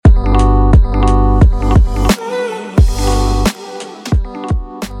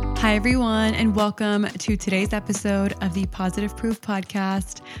Hi, everyone, and welcome to today's episode of the Positive Proof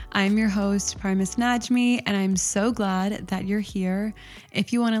Podcast. I'm your host, Parmis Najmi, and I'm so glad that you're here.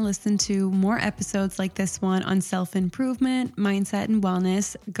 If you want to listen to more episodes like this one on self-improvement, mindset, and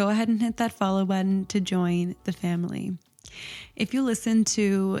wellness, go ahead and hit that follow button to join the family. If you listen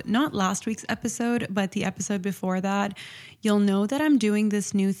to not last week's episode, but the episode before that, you'll know that I'm doing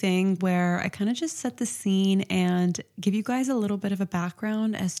this new thing where I kind of just set the scene and give you guys a little bit of a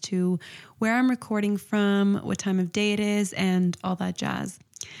background as to where I'm recording from, what time of day it is, and all that jazz.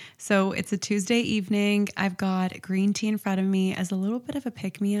 So it's a Tuesday evening. I've got green tea in front of me as a little bit of a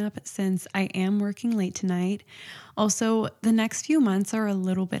pick-me-up since I am working late tonight. Also, the next few months are a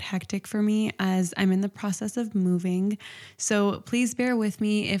little bit hectic for me as I'm in the process of moving. So please bear with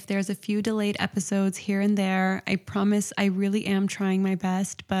me if there's a few delayed episodes here and there. I promise I really am trying my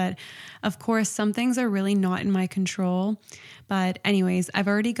best, but of course, some things are really not in my control. But anyways, I've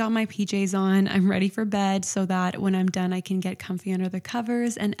already got my PJs on. I'm ready for bed so that when I'm done, I can get comfy under the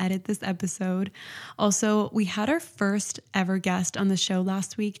covers and edit this episode. Also, we had our first ever guest on the show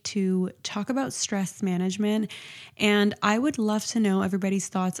last week to talk about stress management, and I would love to know everybody's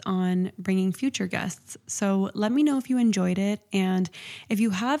thoughts on bringing future guests. So let me know if you enjoyed it, and if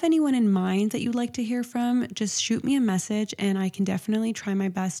you have anyone in mind that you'd like to hear from, just shoot me a message and I can definitely try my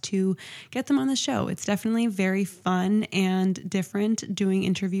best to get them on the show. It's definitely very fun and different doing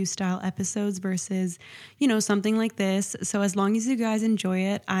interview style episodes versus, something like this. So as long as you guys enjoy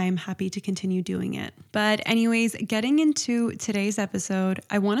it, I'm happy to continue doing it. But anyways, getting into today's episode,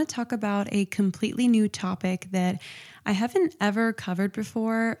 I want to talk about a completely new topic that I haven't ever covered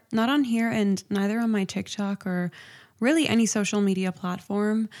before, not on here and neither on my TikTok or really any social media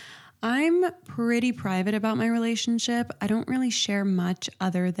platform. I'm pretty private about my relationship. I don't really share much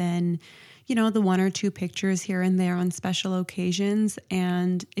other than the one or two pictures here and there on special occasions.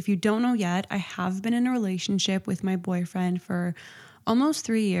 And if you don't know yet, I have been in a relationship with my boyfriend for almost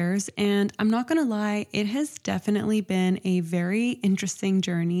 3 years. And I'm not going to lie, it has definitely been a very interesting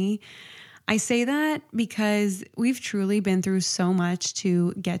journey. I say that because we've truly been through so much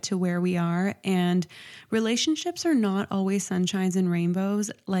to get to where we are. And relationships are not always sunshines and rainbows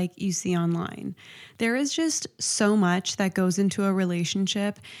like you see online. There is just so much that goes into a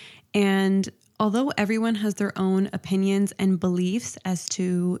relationship. And although everyone has their own opinions and beliefs as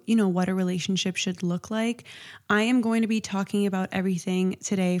to, what a relationship should look like, I am going to be talking about everything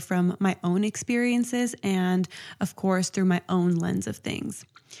today from my own experiences and, of course, through my own lens of things.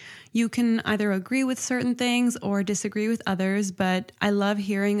 You can either agree with certain things or disagree with others, but I love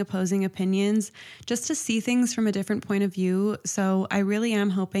hearing opposing opinions just to see things from a different point of view. So I really am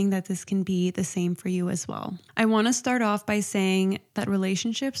hoping that this can be the same for you as well. I want to start off by saying that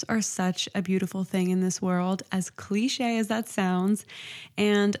relationships are such a beautiful thing in this world, as cliche as that sounds,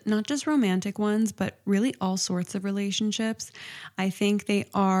 and not just romantic ones, but really all sorts of relationships. I think they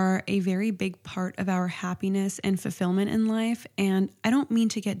are a very big part of our happiness and fulfillment in life. And I don't mean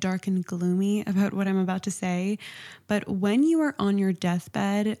to get dark and gloomy about what I'm about to say, but when you are on your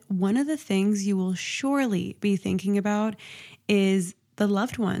deathbed, one of the things you will surely be thinking about is the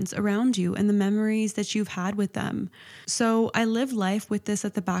loved ones around you and the memories that you've had with them. So I live life with this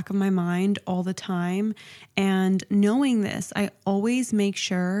at the back of my mind all the time. And knowing this, I always make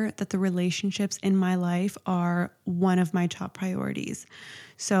sure that the relationships in my life are one of my top priorities.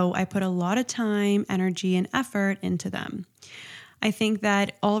 So I put a lot of time, energy, and effort into them. I think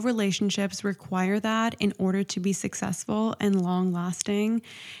that all relationships require that in order to be successful and long lasting.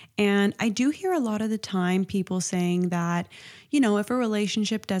 And I do hear a lot of the time people saying that, if a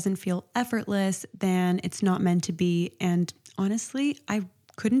relationship doesn't feel effortless, then it's not meant to be. And honestly, I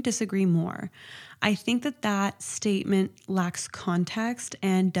couldn't disagree more. I think that statement lacks context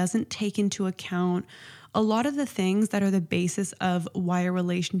and doesn't take into account a lot of the things that are the basis of why a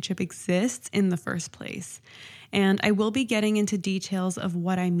relationship exists in the first place. And I will be getting into details of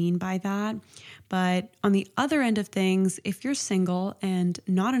what I mean by that. But on the other end of things, if you're single and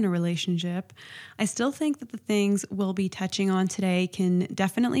not in a relationship, I still think that the things we'll be touching on today can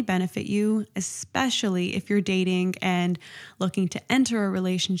definitely benefit you, especially if you're dating and looking to enter a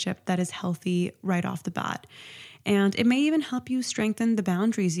relationship that is healthy right off the bat. And it may even help you strengthen the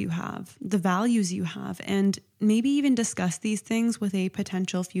boundaries you have, the values you have, and maybe even discuss these things with a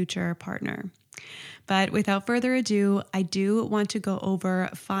potential future partner. But without further ado, I do want to go over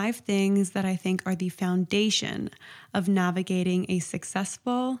 5 things that I think are the foundation of navigating a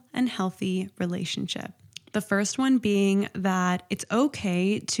successful and healthy relationship. The first one being that it's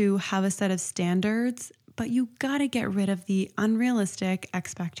okay to have a set of standards, but you gotta get rid of the unrealistic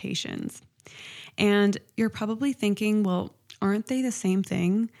expectations. And you're probably thinking, well, aren't they the same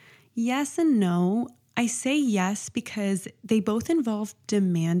thing? Yes and no. I say yes because they both involve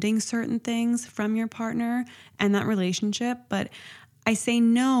demanding certain things from your partner and that relationship, but I say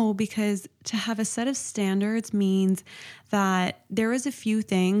no because to have a set of standards means that there is a few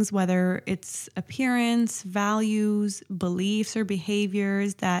things, whether it's appearance, values, beliefs, or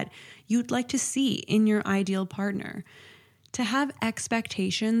behaviors that you'd like to see in your ideal partner. To have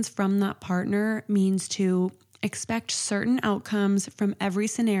expectations from that partner means to expect certain outcomes from every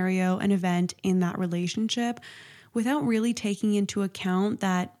scenario and event in that relationship without really taking into account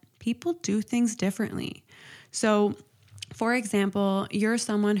that people do things differently. So, for example, you're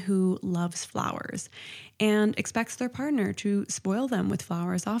someone who loves flowers and expects their partner to spoil them with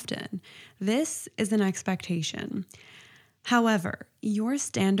flowers often. This is an expectation. However, your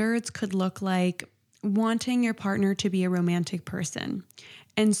standards could look like wanting your partner to be a romantic person.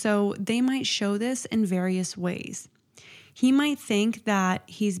 And so they might show this in various ways. He might think that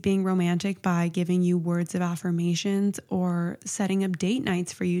he's being romantic by giving you words of affirmations or setting up date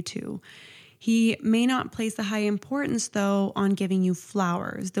nights for you two. He may not place a high importance, though, on giving you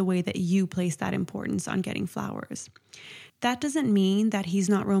flowers the way that you place that importance on getting flowers. That doesn't mean that he's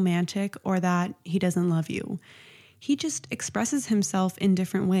not romantic or that he doesn't love you. He just expresses himself in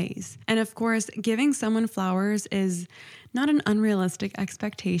different ways. And of course, giving someone flowers is not an unrealistic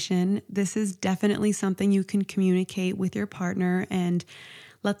expectation. This is definitely something you can communicate with your partner and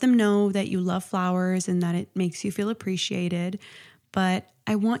let them know that you love flowers and that it makes you feel appreciated. But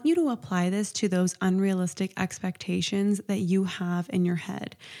I want you to apply this to those unrealistic expectations that you have in your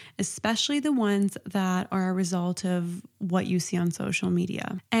head, especially the ones that are a result of what you see on social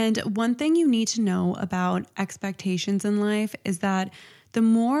media. And one thing you need to know about expectations in life is that the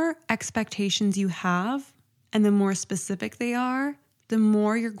more expectations you have and the more specific they are, the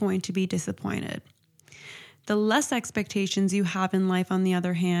more you're going to be disappointed. The less expectations you have in life, on the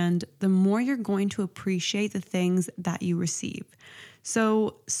other hand, the more you're going to appreciate the things that you receive.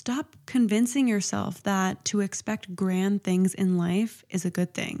 So stop convincing yourself that to expect grand things in life is a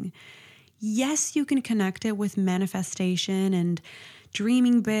good thing. Yes, you can connect it with manifestation and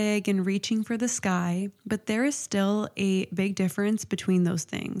dreaming big and reaching for the sky, but there is still a big difference between those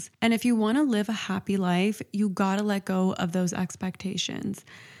things. And if you want to live a happy life, you gotta let go of those expectations.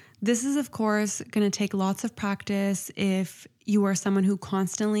 This is, of course, going to take lots of practice if you are someone who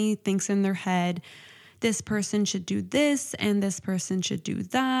constantly thinks in their head, this person should do this and this person should do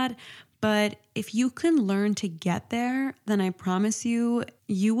that. But if you can learn to get there, then I promise you,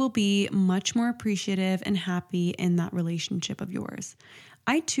 you will be much more appreciative and happy in that relationship of yours.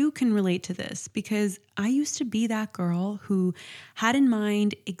 I too can relate to this because I used to be that girl who had in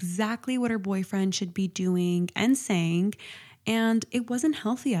mind exactly what her boyfriend should be doing and saying, and it wasn't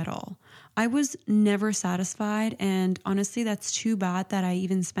healthy at all. I was never satisfied, and honestly, that's too bad that I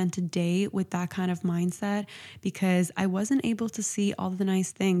even spent a day with that kind of mindset because I wasn't able to see all the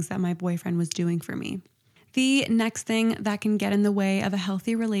nice things that my boyfriend was doing for me. The next thing that can get in the way of a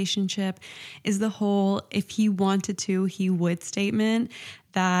healthy relationship is the whole "if he wanted to, he would" statement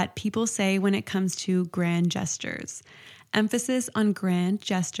that people say when it comes to grand gestures. Emphasis on grand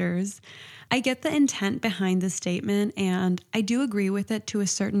gestures. I get the intent behind this statement, and I do agree with it to a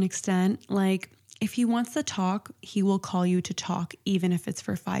certain extent. Like, if he wants to talk, he will call you to talk, even if it's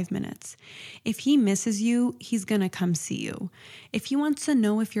for 5 minutes. If he misses you, he's gonna come see you. If he wants to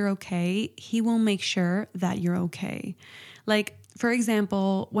know if you're okay, he will make sure that you're okay. Like, for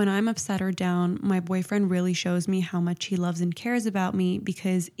example, when I'm upset or down, my boyfriend really shows me how much he loves and cares about me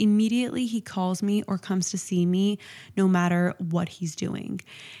because immediately he calls me or comes to see me no matter what he's doing.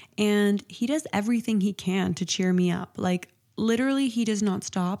 And he does everything he can to cheer me up. Like, literally, he does not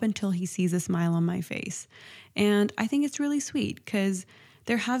stop until he sees a smile on my face. And I think it's really sweet because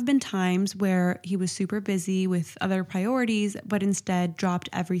there have been times where he was super busy with other priorities, but instead dropped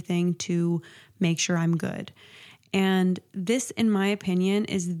everything to make sure I'm good. And this, in my opinion,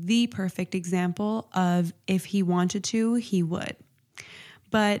 is the perfect example of if he wanted to, he would.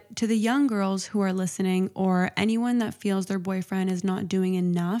 But to the young girls who are listening, or anyone that feels their boyfriend is not doing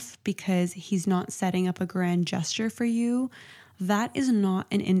enough because he's not setting up a grand gesture for you, that is not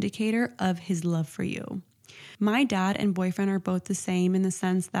an indicator of his love for you. My dad and boyfriend are both the same in the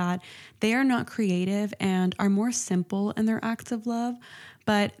sense that they are not creative and are more simple in their acts of love,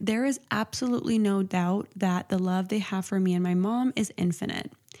 but there is absolutely no doubt that the love they have for me and my mom is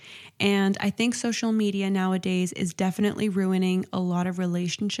infinite. And I think social media nowadays is definitely ruining a lot of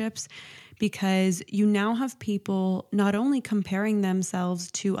relationships because you now have people not only comparing themselves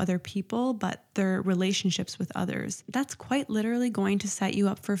to other people, but their relationships with others. That's quite literally going to set you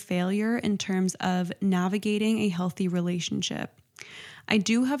up for failure in terms of navigating a healthy relationship. I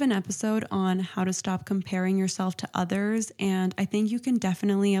do have an episode on how to stop comparing yourself to others, and I think you can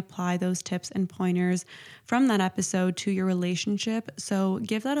definitely apply those tips and pointers from that episode to your relationship. So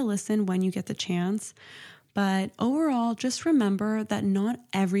give that a listen when you get the chance. But overall, just remember that not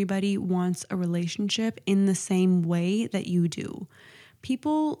everybody wants a relationship in the same way that you do.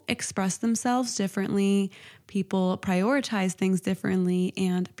 People express themselves differently, people prioritize things differently,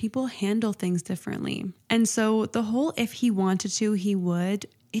 and people handle things differently. And so the whole if he wanted to, he would,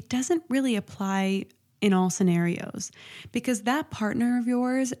 it doesn't really apply in all scenarios, because that partner of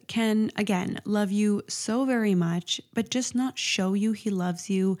yours can, again, love you so very much, but just not show you he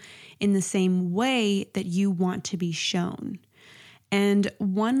loves you in the same way that you want to be shown. And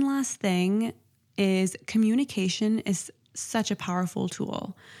one last thing is communication is such a powerful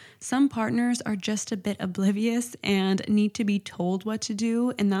tool. Some partners are just a bit oblivious and need to be told what to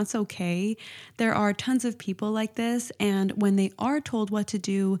do, and that's okay. There are tons of people like this, and when they are told what to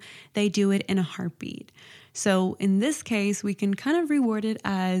do, they do it in a heartbeat. So in this case, we can kind of reword it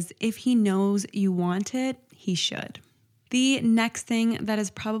as if he knows you want it, he should. The next thing that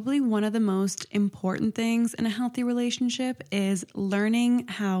is probably one of the most important things in a healthy relationship is learning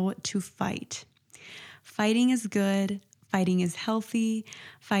how to fight. Fighting is good. Fighting is healthy.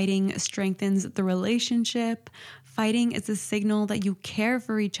 Fighting strengthens the relationship. Fighting is a signal that you care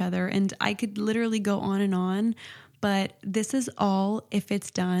for each other. And I could literally go on, but this is all if it's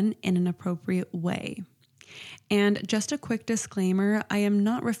done in an appropriate way. And just a quick disclaimer, I am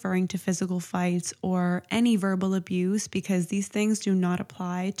not referring to physical fights or any verbal abuse, because these things do not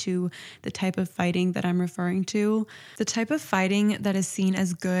apply to the type of fighting that I'm referring to. The type of fighting that is seen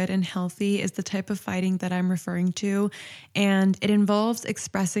as good and healthy is the type of fighting that I'm referring to, and it involves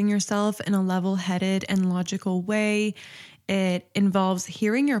expressing yourself in a level-headed and logical way. It involves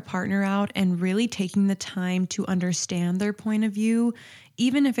hearing your partner out and really taking the time to understand their point of view,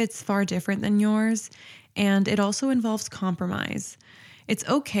 even if it's far different than yours. And it also involves compromise. It's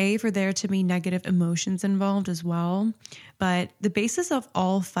okay for there to be negative emotions involved as well, but the basis of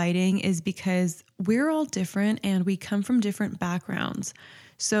all fighting is because we're all different and we come from different backgrounds.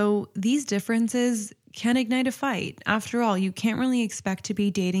 So these differences can ignite a fight. After all, you can't really expect to be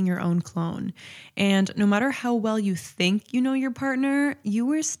dating your own clone. And no matter how well you think you know your partner,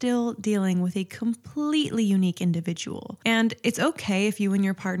 you are still dealing with a completely unique individual. And it's okay if you and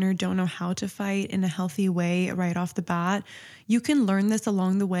your partner don't know how to fight in a healthy way right off the bat. You can learn this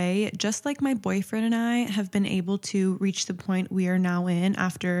along the way, just like my boyfriend and I have been able to reach the point we are now in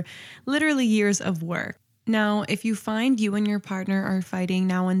after literally years of work. Now, if you find you and your partner are fighting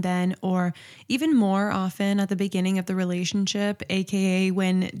now and then, or even more often at the beginning of the relationship, aka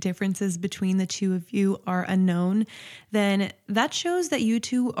when differences between the two of you are unknown, then that shows that you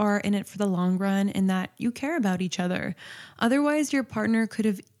two are in it for the long run and that you care about each other. Otherwise, your partner could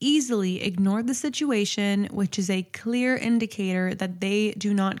have easily ignored the situation, which is a clear indicator that they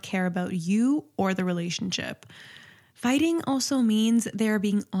do not care about you or the relationship. Fighting also means they're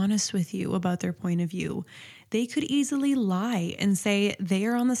being honest with you about their point of view. They could easily lie and say they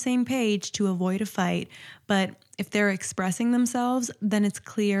are on the same page to avoid a fight, but if they're expressing themselves, then it's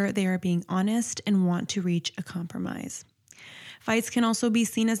clear they are being honest and want to reach a compromise. Fights can also be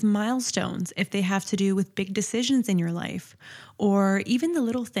seen as milestones if they have to do with big decisions in your life, or even the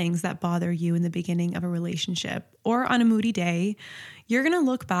little things that bother you in the beginning of a relationship, or on a moody day. You're going to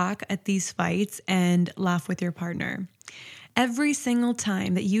look back at these fights and laugh with your partner. Every single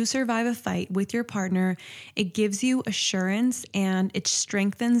time that you survive a fight with your partner, it gives you assurance and it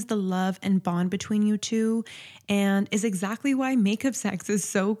strengthens the love and bond between you two, and is exactly why makeup sex is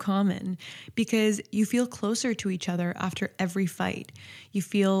so common, because you feel closer to each other after every fight. You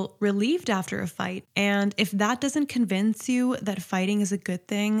feel relieved after a fight, and if that doesn't convince you that fighting is a good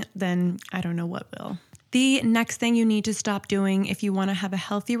thing, then I don't know what will. The next thing you need to stop doing if you want to have a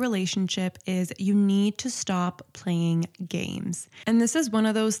healthy relationship is you need to stop playing games. And this is one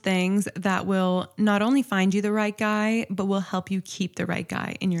of those things that will not only find you the right guy, but will help you keep the right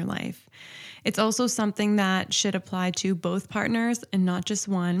guy in your life. It's also something that should apply to both partners and not just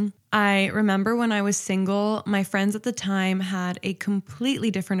one. I remember when I was single, my friends at the time had a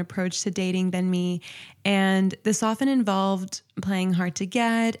completely different approach to dating than me, and this often involved playing hard to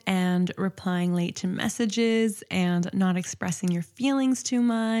get and replying late to messages and not expressing your feelings too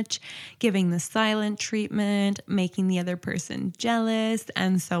much, giving the silent treatment, making the other person jealous,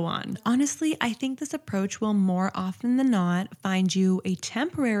 and so on. Honestly, I think this approach will more often than not find you a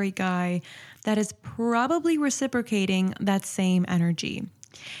temporary guy that is probably reciprocating that same energy.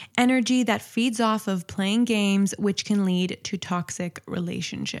 Energy that feeds off of playing games, which can lead to toxic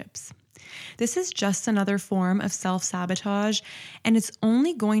relationships. This is just another form of self-sabotage, and it's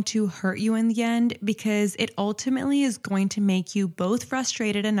only going to hurt you in the end because it ultimately is going to make you both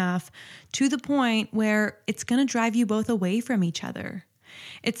frustrated enough to the point where it's going to drive you both away from each other.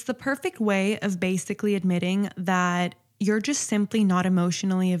 It's the perfect way of basically admitting that you're just simply not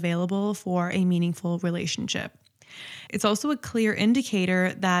emotionally available for a meaningful relationship. It's also a clear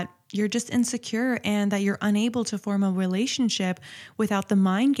indicator that you're just insecure and that you're unable to form a relationship without the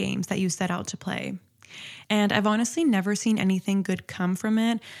mind games that you set out to play. And I've honestly never seen anything good come from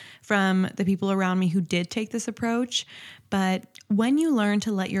it from the people around me who did take this approach. But when you learn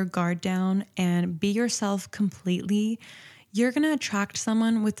to let your guard down and be yourself completely, you're going to attract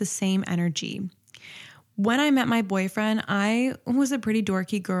someone with the same energy. When I met my boyfriend, I was a pretty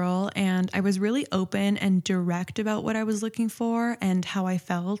dorky girl and I was really open and direct about what I was looking for and how I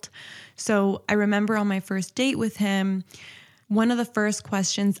felt. So I remember on my first date with him, one of the first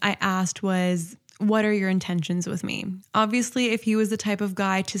questions I asked was, "What are your intentions with me?" Obviously, if he was the type of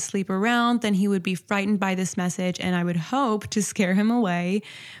guy to sleep around, then he would be frightened by this message and I would hope to scare him away.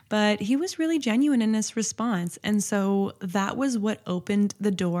 But he was really genuine in his response. And so that was what opened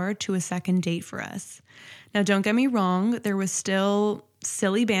the door to a second date for us. Now, don't get me wrong, there was still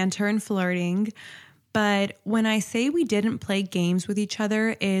silly banter and flirting. But when I say we didn't play games with each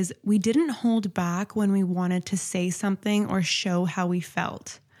other is we didn't hold back when we wanted to say something or show how we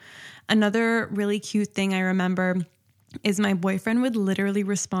felt. Another really cute thing I remember is my boyfriend would literally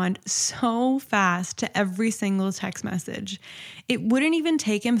respond so fast to every single text message. It wouldn't even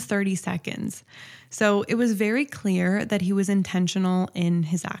take him 30 seconds. So it was very clear that he was intentional in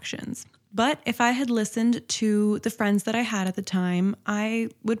his actions. But if I had listened to the friends that I had at the time, I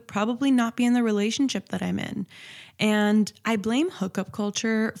would probably not be in the relationship that I'm in. And I blame hookup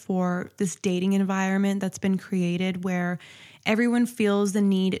culture for this dating environment that's been created where everyone feels the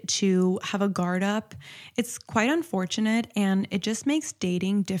need to have a guard up. It's quite unfortunate and it just makes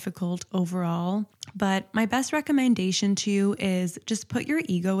dating difficult overall. But my best recommendation to you is just put your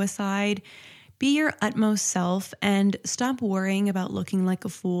ego aside, be your utmost self, and stop worrying about looking like a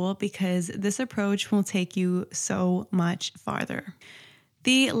fool because this approach will take you so much farther.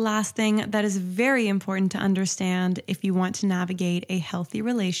 The last thing that is very important to understand if you want to navigate a healthy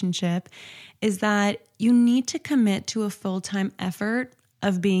relationship is that you need to commit to a full-time effort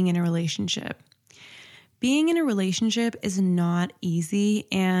of being in a relationship. Being in a relationship is not easy,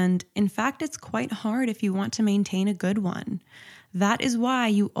 and in fact, it's quite hard if you want to maintain a good one. That is why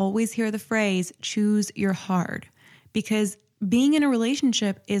you always hear the phrase, choose your hard, because being in a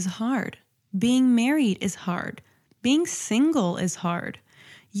relationship is hard. Being married is hard. Being single is hard.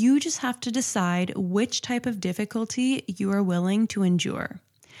 You just have to decide which type of difficulty you are willing to endure.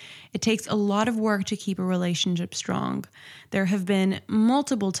 It takes a lot of work to keep a relationship strong. There have been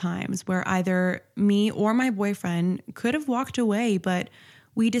multiple times where either me or my boyfriend could have walked away, but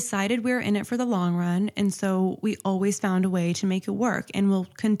we decided we were in it for the long run, and so we always found a way to make it work, and we'll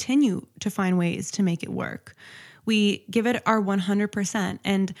continue to find ways to make it work. We give it our 100%,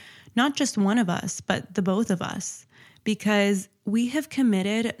 and not just one of us, but the both of us, because we have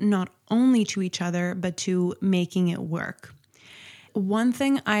committed not only to each other, but to making it work. One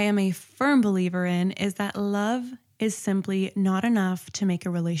thing I am a firm believer in is that love is simply not enough to make a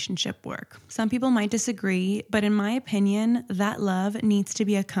relationship work. Some people might disagree, but in my opinion, that love needs to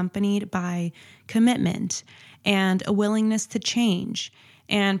be accompanied by commitment and a willingness to change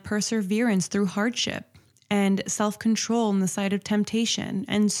and perseverance through hardship and self-control in the sight of temptation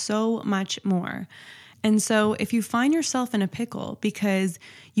and so much more. And so if you find yourself in a pickle because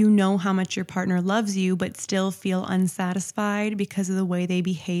you know how much your partner loves you but still feel unsatisfied because of the way they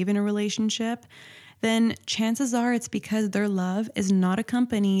behave in a relationship, then chances are it's because their love is not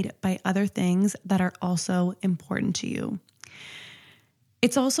accompanied by other things that are also important to you.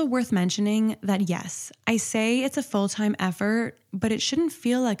 It's also worth mentioning that yes, I say it's a full-time effort, but it shouldn't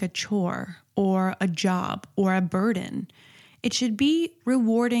feel like a chore or a job or a burden. It should be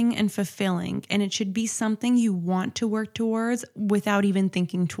rewarding and fulfilling, and it should be something you want to work towards without even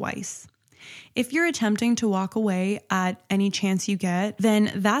thinking twice. If you're attempting to walk away at any chance you get,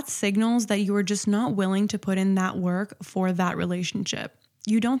 then that signals that you are just not willing to put in that work for that relationship.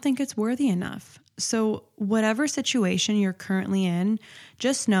 You don't think it's worthy enough. So whatever situation you're currently in,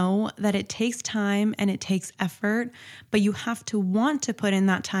 just know that it takes time and it takes effort, but you have to want to put in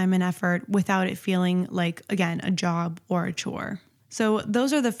that time and effort without it feeling like, again, a job or a chore. So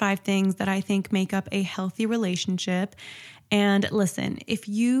those are the 5 things that I think make up a healthy relationship. And listen, if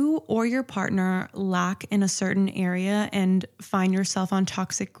you or your partner lack in a certain area and find yourself on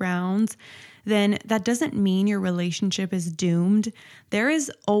toxic grounds, then that doesn't mean your relationship is doomed. There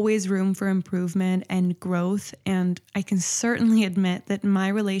is always room for improvement and growth, and I can certainly admit that my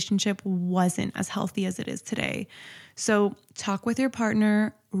relationship wasn't as healthy as it is today. So talk with your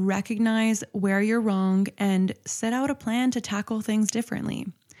partner, recognize where you're wrong, and set out a plan to tackle things differently.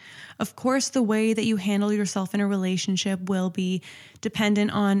 Of course, the way that you handle yourself in a relationship will be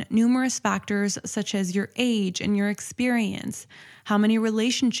dependent on numerous factors such as your age and your experience, how many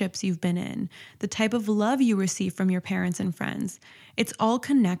relationships you've been in, the type of love you receive from your parents and friends. It's all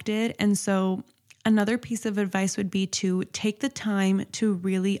connected, and so another piece of advice would be to take the time to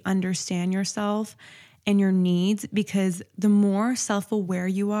really understand yourself and your needs, because the more self-aware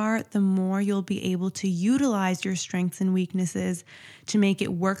you are, the more you'll be able to utilize your strengths and weaknesses to make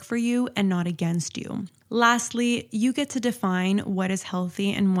it work for you and not against you. Lastly, you get to define what is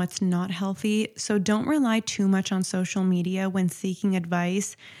healthy and what's not healthy, so don't rely too much on social media when seeking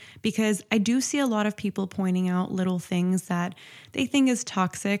advice, because I do see a lot of people pointing out little things that they think is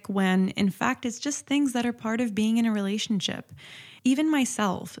toxic when in fact it's just things that are part of being in a relationship. Even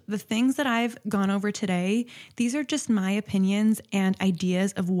myself, the things that I've gone over today, these are just my opinions and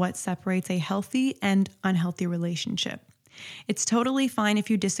ideas of what separates a healthy and unhealthy relationship. It's totally fine if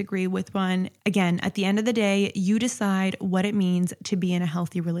you disagree with one. Again, at the end of the day, you decide what it means to be in a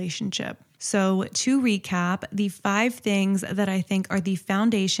healthy relationship. So to recap, the 5 things that I think are the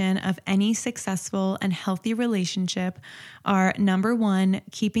foundation of any successful and healthy relationship are: number 1,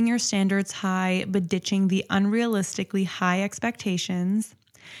 keeping your standards high but ditching the unrealistically high expectations.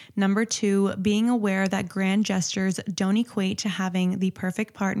 Number 2, being aware that grand gestures don't equate to having the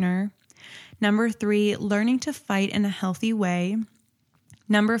perfect partner. Number 3, learning to fight in a healthy way.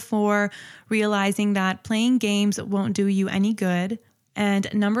 Number 4, realizing that playing games won't do you any good.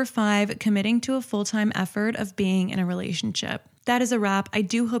 And number 5, committing to a full-time effort of being in a relationship. That is a wrap. I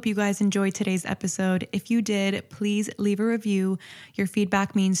do hope you guys enjoyed today's episode. If you did, please leave a review. Your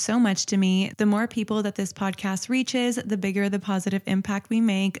feedback means so much to me. The more people that this podcast reaches, the bigger the positive impact we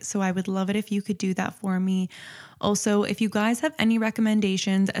make. So I would love it if you could do that for me. Also, if you guys have any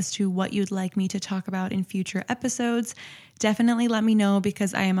recommendations as to what you'd like me to talk about in future episodes, definitely let me know,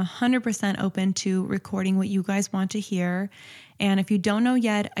 because I am 100% open to recording what you guys want to hear. And if you don't know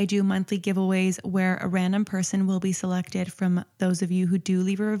yet, I do monthly giveaways where a random person will be selected from those of you who do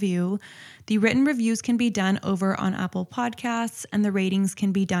leave a review. The written reviews can be done over on Apple Podcasts, and the ratings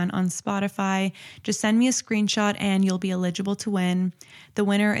can be done on Spotify. Just send me a screenshot and you'll be eligible to win. The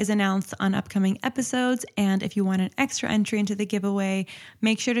winner is announced on upcoming episodes, and if you want an extra entry into the giveaway,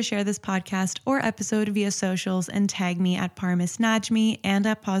 make sure to share this podcast or episode via socials and tag me at Parmis Najmi and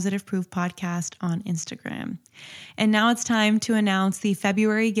at Positive Proof Podcast on Instagram. And now it's time to announce the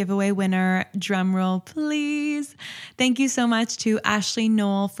February giveaway winner. Drumroll, please. Thank you so much to Ashley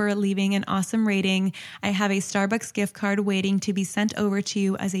Knoll for leaving an awesome rating. I have a Starbucks gift card waiting to be sent over to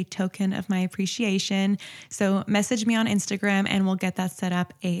you as a token of my appreciation. So message me on Instagram and we'll get that set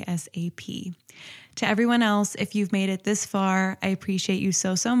up ASAP. To everyone else, if you've made it this far, I appreciate you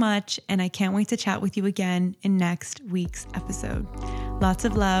so much, and I can't wait to chat with you again in next week's episode. Lots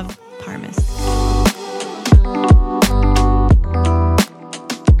of love, Parmis.